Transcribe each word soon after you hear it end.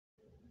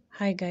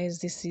Hi guys,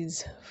 this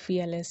is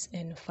Fearless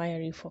and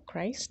Fiery for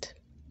Christ,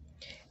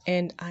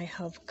 and I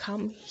have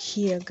come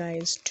here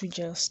guys to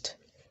just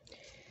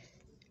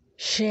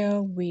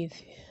share with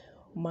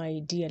my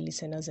dear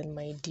listeners and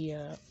my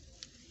dear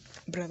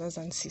brothers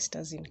and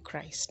sisters in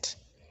Christ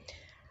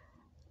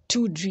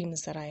two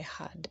dreams that I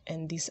had,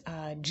 and these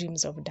are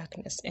dreams of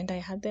darkness, and I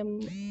had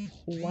them.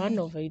 One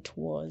of it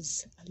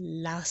was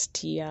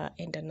last year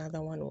and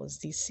another one was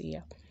this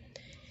year,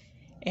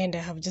 and I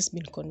have just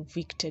been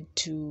convicted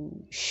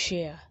to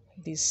share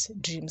these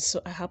dreams.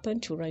 So I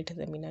happen to write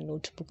them in a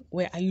notebook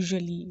where I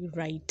usually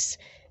write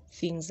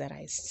things that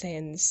I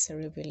sense,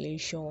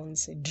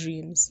 revelations,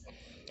 dreams.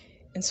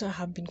 And so I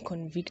have been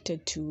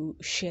convicted to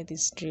share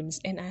these dreams,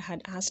 and I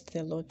had asked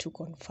the Lord to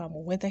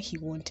confirm whether He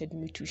wanted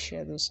me to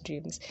share those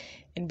dreams.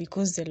 And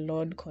because the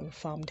Lord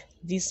confirmed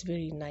this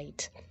very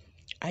night,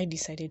 I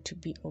decided to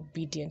be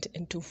obedient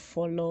and to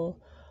follow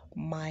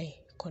my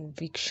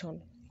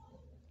conviction,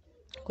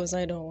 because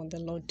I don't want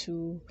the Lord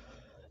to,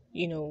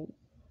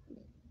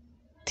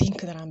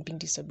 think that I'm being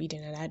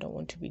disobedient, and I don't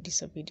want to be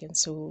disobedient.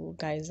 So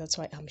guys, that's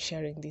why I'm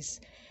sharing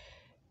these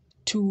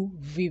two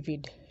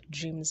vivid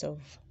dreams of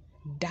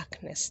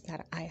darkness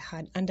that I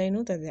had. And I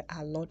know that there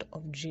are a lot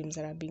of dreams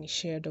that are being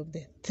shared of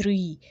the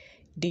 3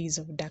 days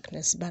of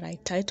darkness, but I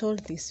titled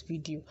this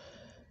video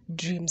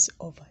Dreams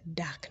of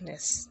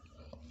Darkness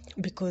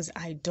because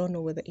I don't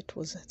know whether it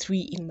was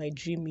 3 in my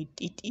dream.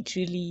 It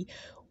really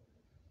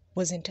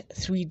wasn't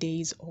 3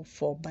 days or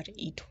 4, but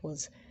it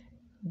was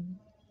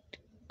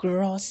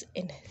gross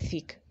and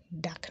thick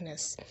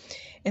darkness.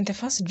 And the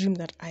first dream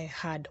that I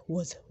had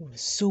was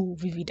so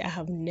vivid. I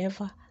have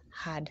never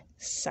had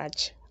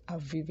such a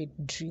vivid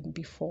dream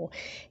before,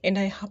 and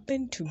I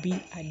happen to be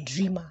a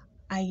dreamer.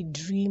 I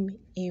dream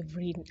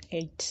every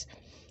night.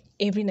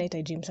 Every night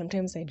I dream.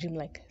 Sometimes I dream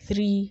like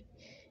 3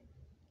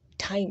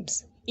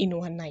 times in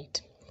one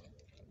night,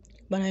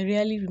 but I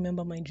rarely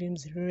remember my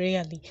dreams,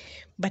 rarely.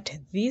 But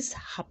this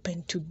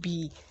happened to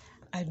be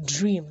a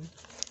dream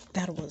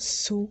that was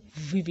so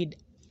vivid.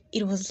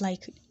 It was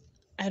like,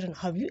 I don't know,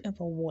 have you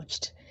ever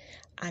watched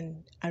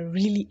a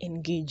really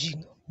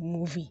engaging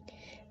movie?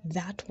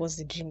 That was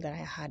the dream that I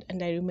had.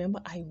 And I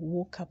remember I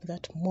woke up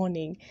that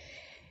morning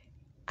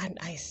and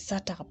I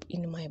sat up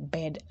in my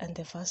bed, and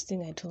the first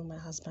thing I told my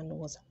husband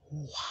was,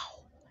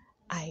 wow,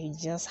 I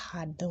just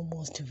had the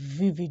most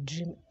vivid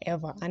dream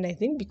ever. And I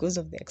think because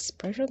of the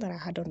expression that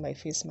I had on my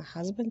face, my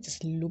husband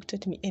just looked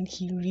at me and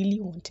he really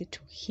wanted to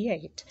hear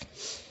it.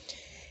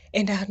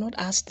 And I had not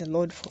asked the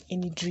Lord for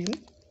any dream.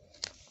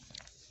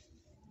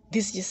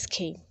 This just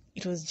came.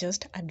 It was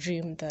just a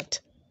dream that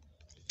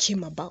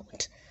came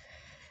about.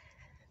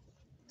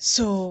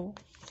 So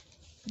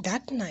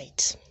that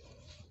night,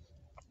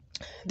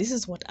 this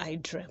is what I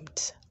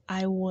dreamt.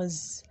 I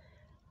was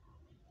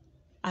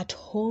at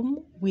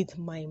home with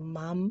my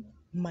mom,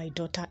 my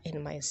daughter,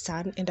 and my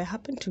son, and I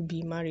happened to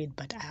be married,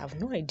 but I have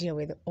no idea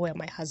where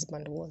my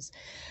husband was.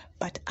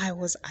 But I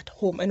was at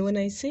home, and when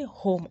I say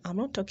home, I'm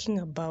not talking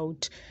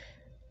about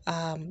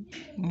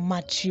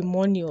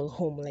matrimonial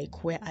home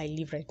like where I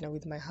live right now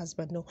with my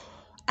husband. No,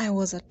 I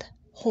was at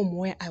home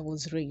where I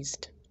was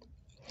raised.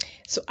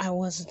 So I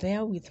was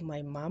there with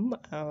my mom,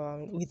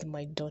 with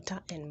my daughter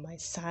and my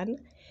son,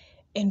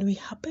 and we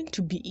happened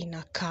to be in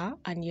a car,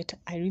 and yet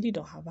I really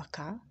don't have a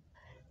car.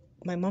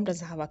 My mom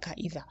doesn't have a car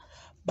either,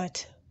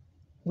 but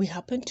we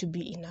happened to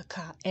be in a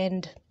car,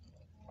 and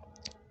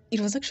it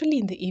was actually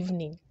in the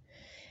evening,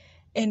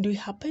 and we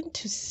happened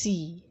to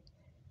see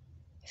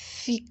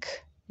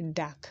thick,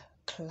 dark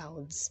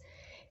clouds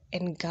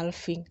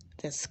engulfing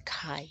the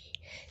sky.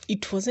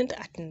 It wasn't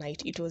at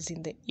night, it was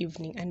in the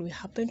evening, and we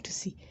happened to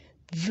see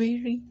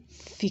very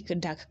thick,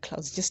 dark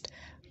clouds just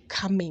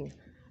coming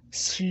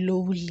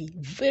slowly,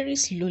 very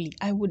slowly.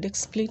 I would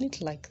explain it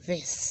like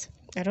this.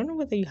 I don't know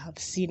whether you have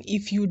seen,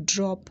 if you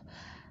drop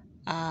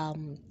a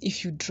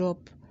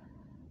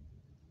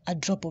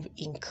drop of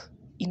ink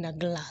in a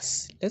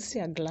glass, let's say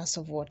a glass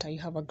of water, you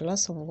have a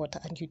glass of water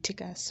and you take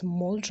a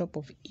small drop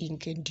of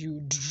ink and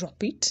you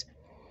drop it,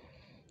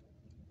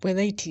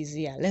 whether it is,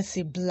 let's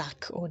say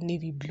black or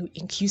navy blue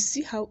ink, you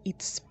see how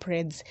it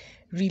spreads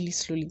really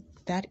slowly.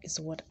 That is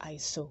what I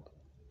saw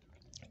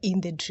in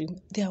the dream.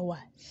 There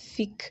were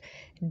thick,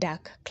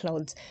 dark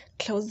clouds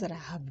that I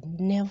have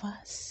never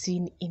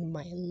seen in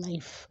my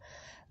life.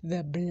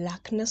 The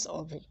blackness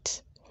of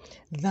it,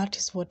 that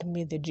is what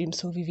made the dream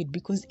so vivid,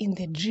 because in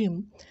the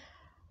dream,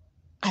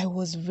 I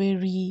was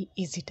very,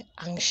 is it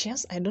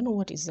anxious? I don't know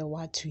what is the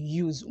word to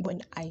use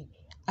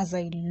as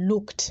I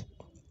looked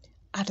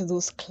at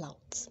those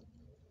clouds.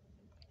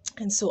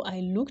 And so I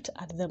looked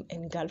at them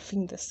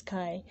engulfing the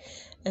sky,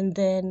 and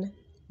then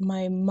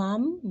my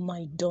mom,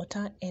 my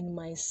daughter, and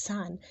my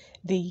son,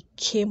 they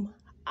came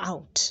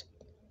out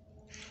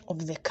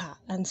of the car.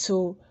 And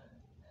so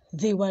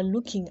they were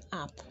looking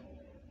up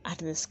at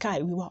the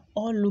sky. We were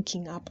all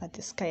looking up at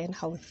the sky, and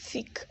how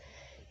thick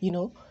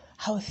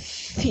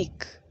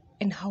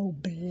and how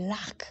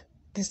black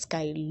the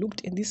sky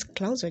looked, and these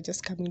clouds were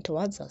just coming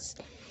towards us.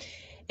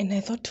 And I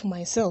thought to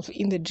myself,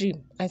 in the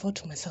dream,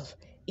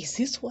 is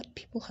this what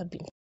people have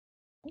been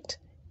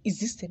Is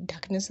this the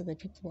darkness that the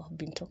people have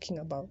been talking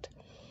about?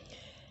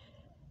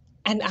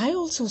 And I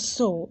also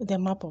saw the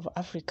map of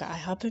Africa. I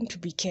happen to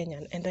be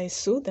Kenyan, and I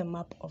saw the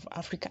map of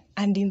Africa.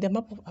 And in the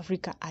map of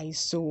Africa, I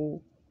saw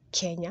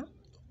Kenya.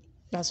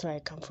 That's where I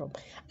come from.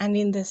 And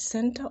in the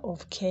center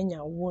of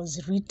Kenya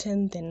was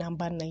written the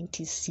number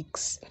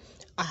 96.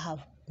 I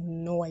have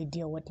no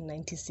idea what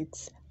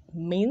 96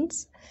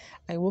 means.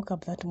 I woke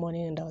up that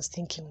morning and I was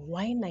thinking,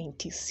 why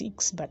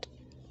 96? But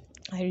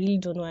I really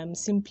don't know. I'm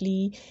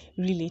simply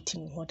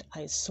relating what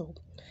I saw.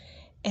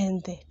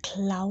 And the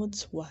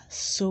clouds were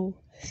so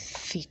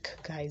thick,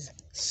 guys,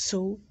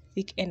 so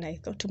thick. And I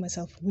thought to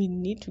myself, we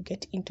need to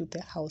get into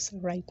the house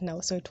right now.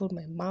 So I told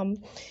my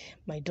mom,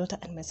 my daughter,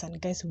 and my son,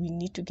 guys, we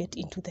need to get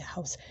into the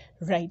house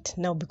right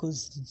now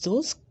because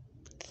those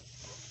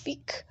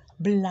thick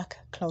black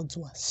clouds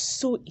were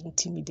so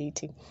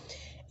intimidating.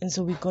 And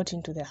so we got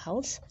into the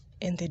house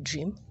and the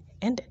dream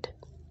ended.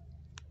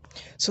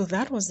 So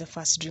that was the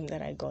first dream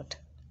that I got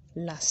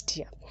last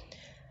year.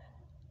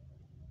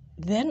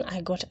 Then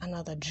I got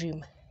another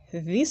dream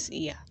this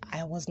year.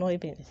 I was not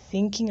even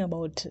thinking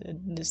about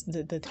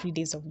the 3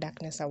 days of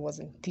darkness. I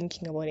wasn't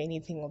thinking about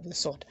anything of the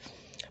sort.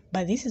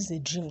 But this is the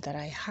dream that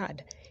I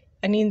had.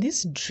 And in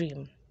this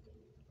dream,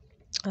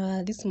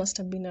 this must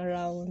have been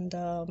around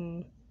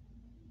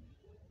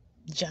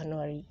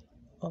January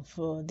of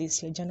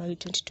this year, January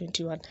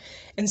 2021.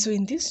 And so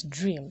in this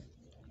dream,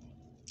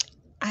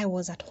 I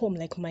was at home,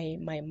 like my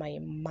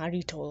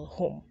marital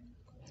home.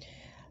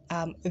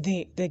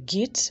 The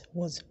gate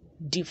was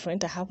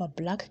different. I have a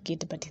black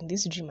gate, but in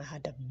this dream I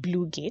had a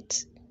blue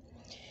gate.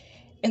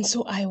 And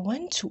so I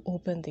went to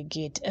open the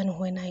gate, and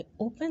when I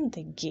opened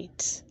the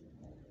gate,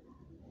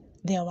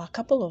 there were a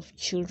couple of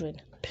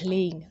children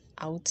playing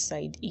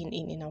outside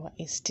in our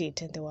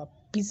estate, and they were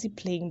busy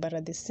playing, but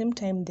at the same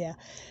time there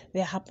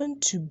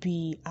happened to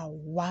be a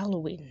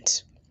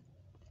whirlwind,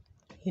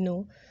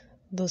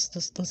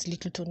 those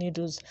little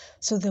tornadoes.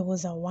 So there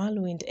was a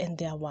whirlwind, and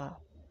there were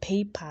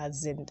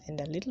papers and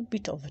a little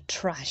bit of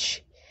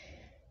trash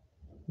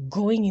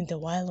going in the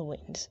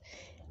whirlwind,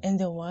 and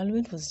the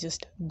whirlwind was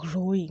just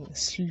growing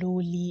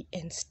slowly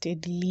and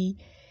steadily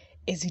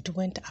as it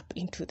went up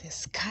into the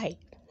sky.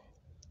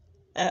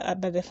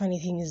 But the funny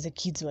thing is the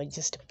kids were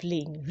just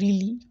playing,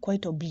 really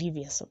quite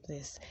oblivious of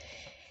this.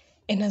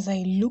 And as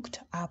I looked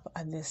up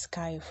at the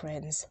sky,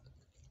 friends,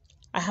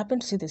 I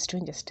happened to see the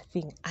strangest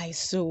thing. I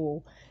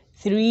saw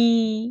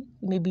 3,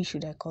 maybe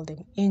should I call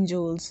them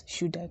angels,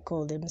 should I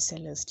call them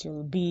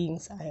celestial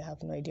beings, I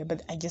have no idea,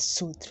 but I just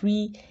saw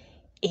 3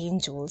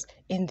 angels,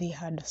 and they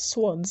had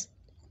swords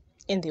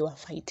and they were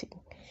fighting.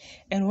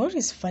 And what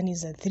is funny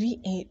is that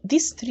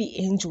these 3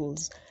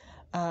 angels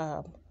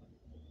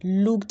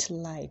looked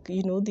like,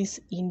 these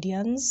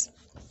Indians,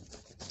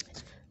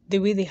 the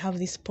way they have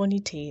this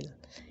ponytail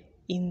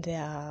in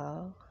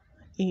their,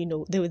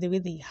 the way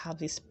they have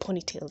this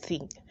ponytail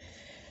thing,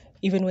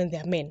 even when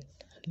they're men,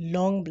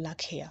 long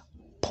black hair,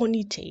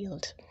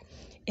 ponytailed,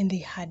 and they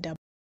had a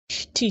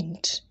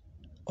tint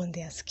on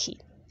their skin.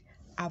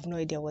 I have no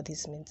idea what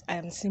this means. I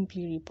am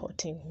simply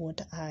reporting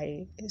what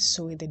I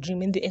saw in the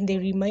dream. And they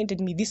reminded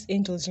me, these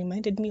angels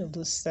reminded me of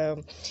those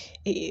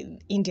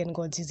Indian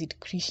gods. Is it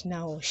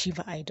Krishna or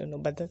Shiva? I don't know.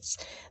 But that's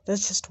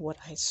just what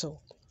I saw.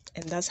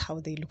 And that's how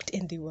they looked.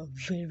 And they were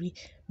very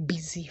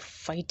busy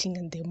fighting.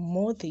 And the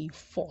more they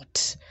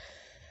fought,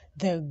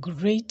 the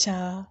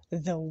greater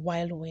the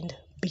whirlwind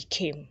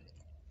became.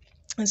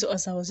 And so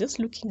as I was just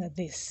looking at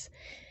this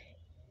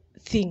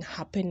thing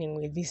happening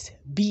with these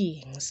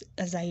beings,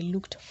 as I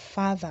looked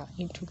further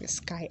into the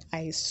sky,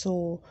 I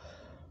saw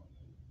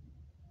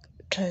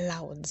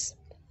clouds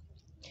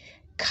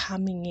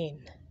coming in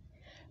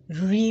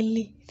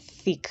really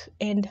thick.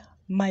 And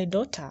my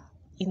daughter,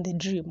 in the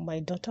dream, my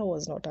daughter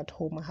was not at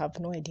home. I have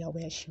no idea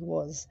where she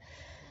was,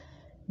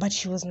 but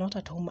she was not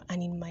at home.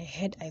 And in my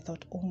head I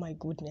thought, oh my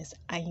goodness,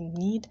 I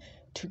need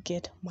to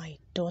get my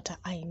daughter.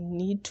 I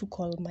need to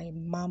call my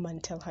mom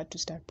and tell her to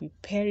start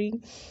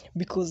preparing,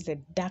 because the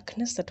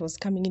darkness that was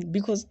coming in,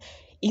 because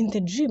in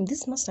the dream,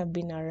 this must have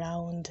been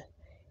around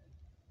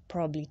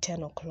probably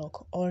 10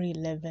 o'clock or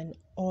 11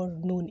 or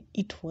noon.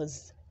 It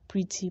was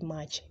pretty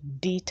much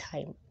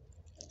daytime.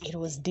 It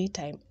was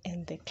daytime,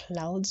 and the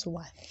clouds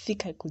were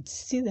thick. I could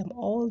see them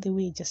all the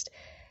way, just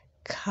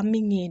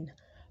coming in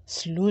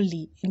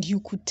slowly, and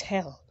you could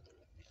tell.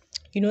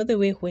 The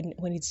way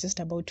when it's just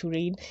about to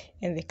rain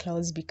and the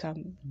clouds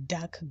become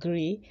dark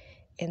gray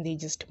and they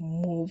just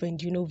move,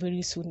 and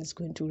very soon it's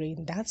going to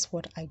rain. That's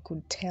what I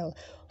could tell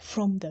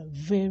from the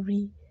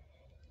very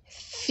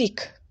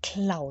thick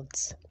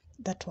clouds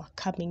that were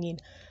coming in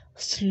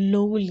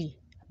slowly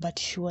but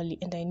surely.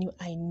 And I knew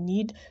I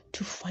need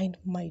to find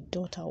my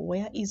daughter.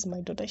 Where is my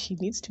daughter? She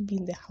needs to be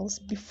in the house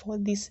before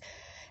this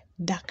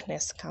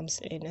darkness comes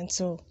in. And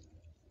so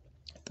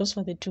those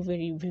were the 2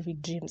 very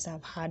vivid dreams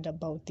I've had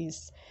about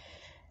this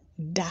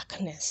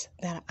darkness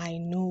that I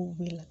know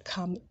will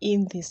come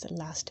in these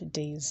last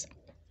days.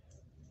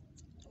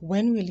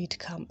 When will it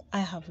come? I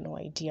have no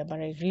idea, but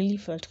I really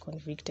felt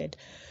convicted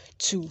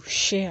to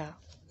share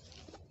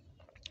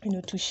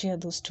to share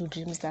those two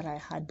dreams that I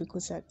had,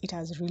 because it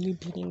has really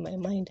been in my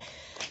mind.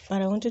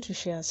 But I wanted to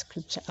share a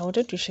scripture. I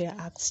wanted to share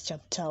Acts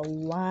chapter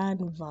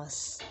 1,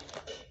 verse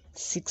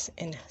 6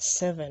 and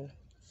 7,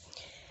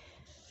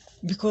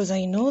 because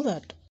I know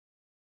that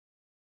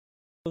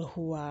people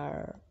who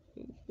are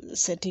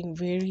setting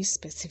very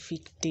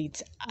specific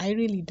dates, I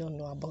really don't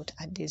know about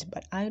a date,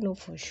 but I know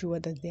for sure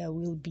that there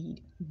will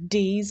be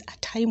days, a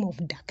time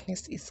of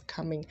darkness is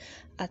coming,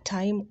 a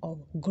time of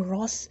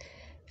gross,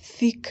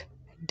 thick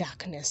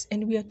darkness.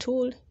 And we are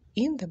told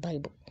in the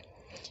Bible,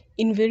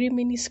 in very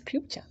many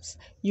scriptures,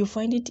 you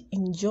find it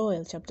in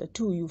Joel chapter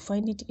 2, you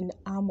find it in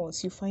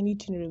Amos, you find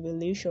it in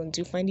Revelations,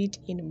 you find it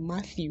in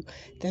Matthew,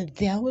 that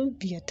there will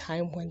be a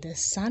time when the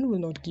sun will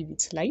not give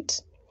its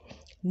light,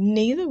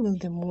 neither will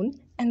the moon,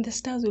 and the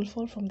stars will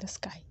fall from the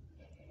sky.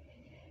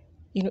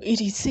 It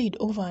is said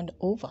over and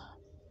over.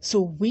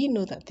 So we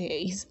know that there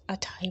is a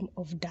time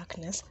of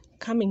darkness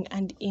coming.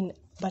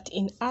 But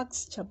in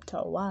Acts chapter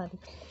 1,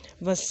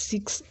 verse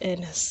 6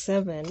 and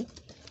 7,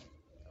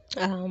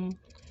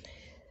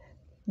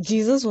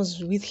 Jesus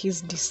was with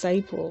his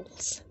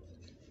disciples.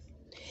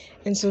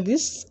 And so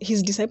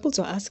his disciples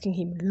were asking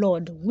him,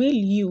 Lord, will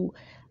you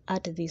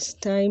at this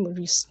time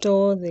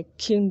restore the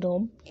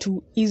kingdom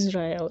to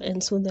Israel?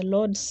 And so the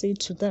Lord said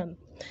to them,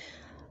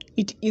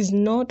 it is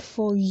not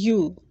for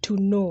you to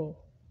know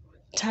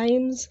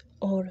times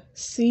or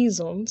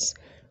seasons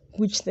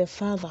which the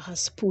Father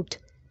has put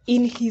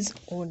in his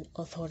own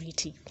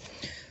authority.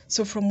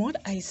 So from what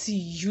I see,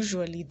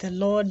 usually the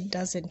Lord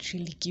doesn't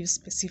really give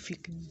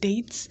specific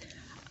dates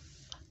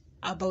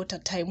about a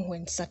time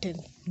when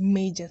certain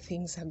major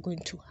things are going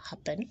to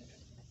happen.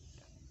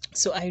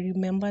 So I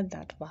remember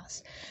that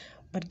verse.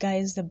 But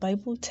guys, the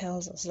Bible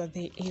tells us that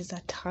there is a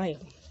time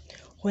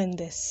when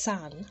the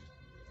sun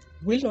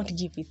will not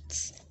give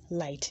its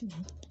light.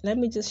 Let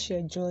me just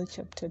share Joel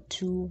chapter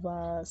 2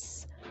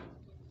 verse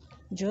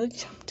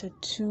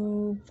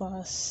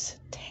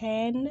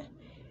 10.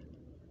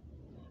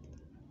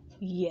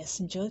 Yes,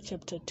 Joel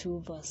chapter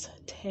 2 verse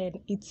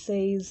 10. It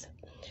says,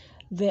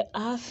 the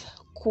earth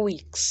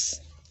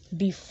quakes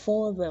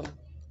before them,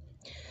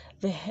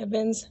 the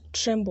heavens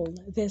tremble,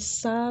 the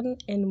sun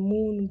and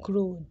moon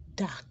grow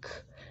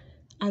dark,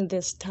 and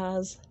the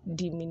stars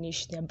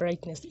diminish their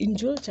brightness. In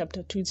Joel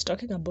chapter 2, it's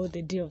talking about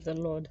the day of the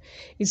Lord.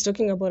 It's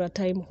talking about a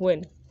time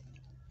when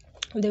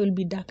there will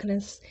be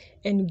darkness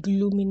and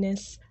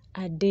gloominess,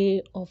 a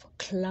day of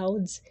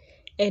clouds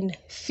and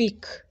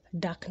thick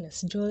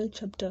darkness. Joel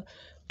chapter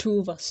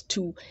 2, verse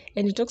 2.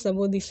 And it talks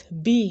about these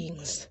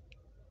beings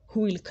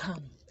who will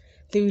come.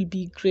 They will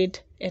be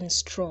great and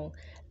strong,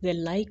 the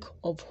like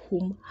of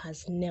whom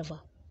has never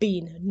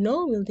been,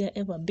 nor will there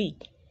ever be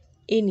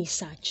any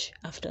such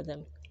after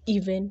them,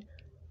 even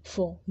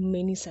for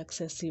many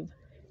successive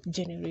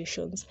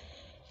generations.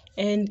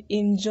 And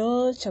in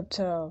Joel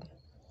chapter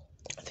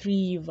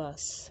 3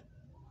 verse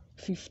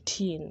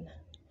 15,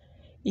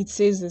 it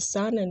says the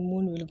sun and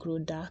moon will grow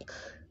dark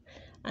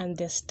and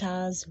the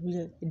stars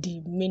will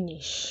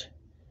diminish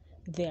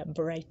their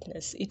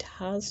brightness. It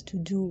has to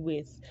do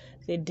with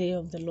the day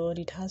of the Lord.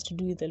 It has to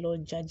do with the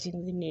Lord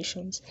judging the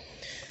nations.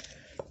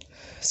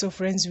 So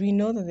friends, we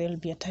know that there will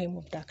be a time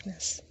of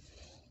darkness,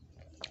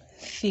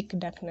 thick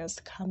darkness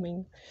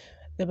coming.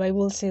 The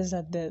Bible says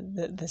that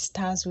the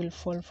stars will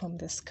fall from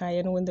the sky.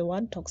 And when the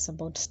word talks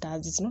about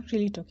stars, it's not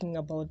really talking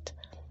about,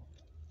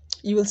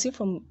 you will see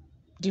from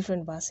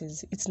different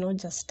verses, it's not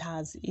just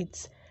stars,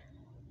 it's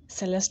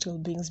celestial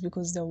beings,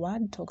 because the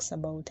word talks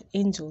about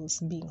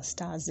angels being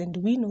stars. And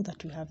we know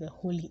that we have the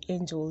holy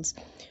angels.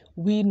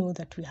 We know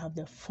that we have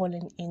the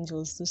fallen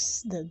angels,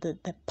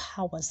 the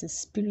powers, the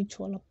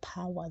spiritual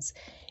powers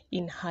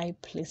in high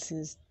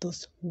places,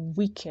 those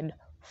wicked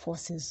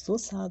forces.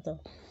 Those are the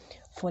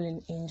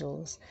fallen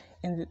angels,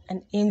 and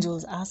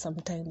angels are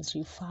sometimes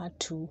referred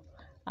to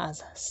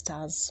as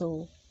stars.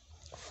 So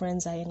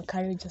friends, I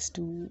encourage us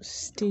to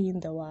stay in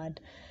the word,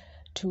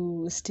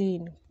 to stay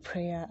in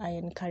prayer. I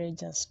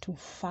encourage us to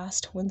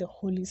fast when the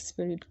Holy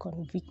Spirit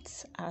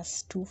convicts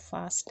us to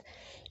fast.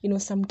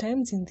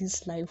 Sometimes in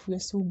this life we are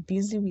so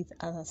busy with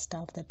other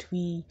stuff that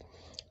we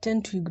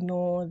tend to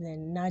ignore the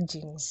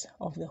nudgings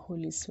of the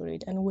Holy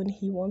Spirit. And when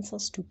he wants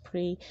us to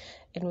pray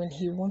and when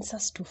he wants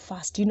us to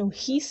fast,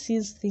 he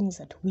sees things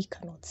that we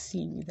cannot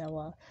see with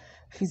our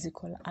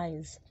physical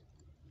eyes.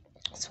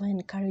 So I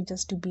encourage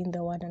us to be in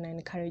the word, and I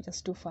encourage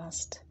us to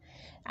fast.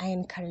 I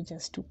encourage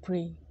us to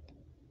pray,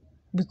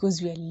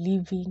 because we are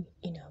living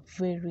in a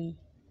very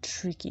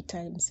tricky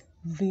times,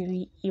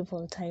 very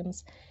evil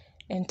times,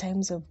 and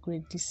times of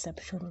great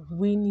deception.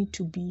 We need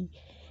to be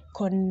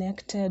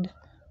connected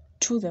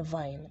to the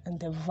vine, and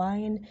the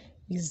vine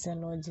is the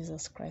Lord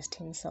Jesus Christ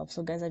himself.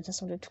 So guys, I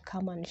just wanted to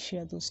come and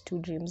share those two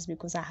dreams,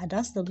 because I had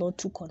asked the Lord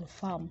to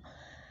confirm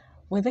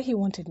whether he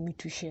wanted me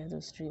to share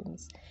those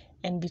dreams.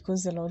 And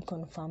because the Lord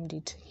confirmed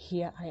it,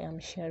 here I am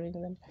sharing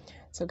them.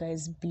 So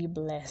guys, be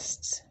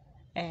blessed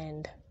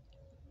and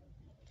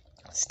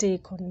stay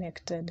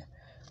connected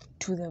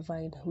to the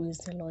vine, who is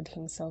the Lord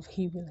himself.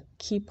 He will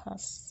keep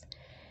us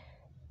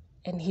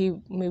And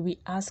may we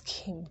ask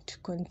him to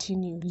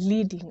continue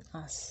leading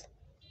us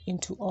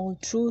into all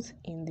truth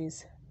in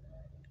these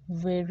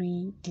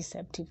very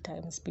deceptive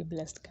times. Be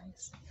blessed,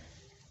 guys.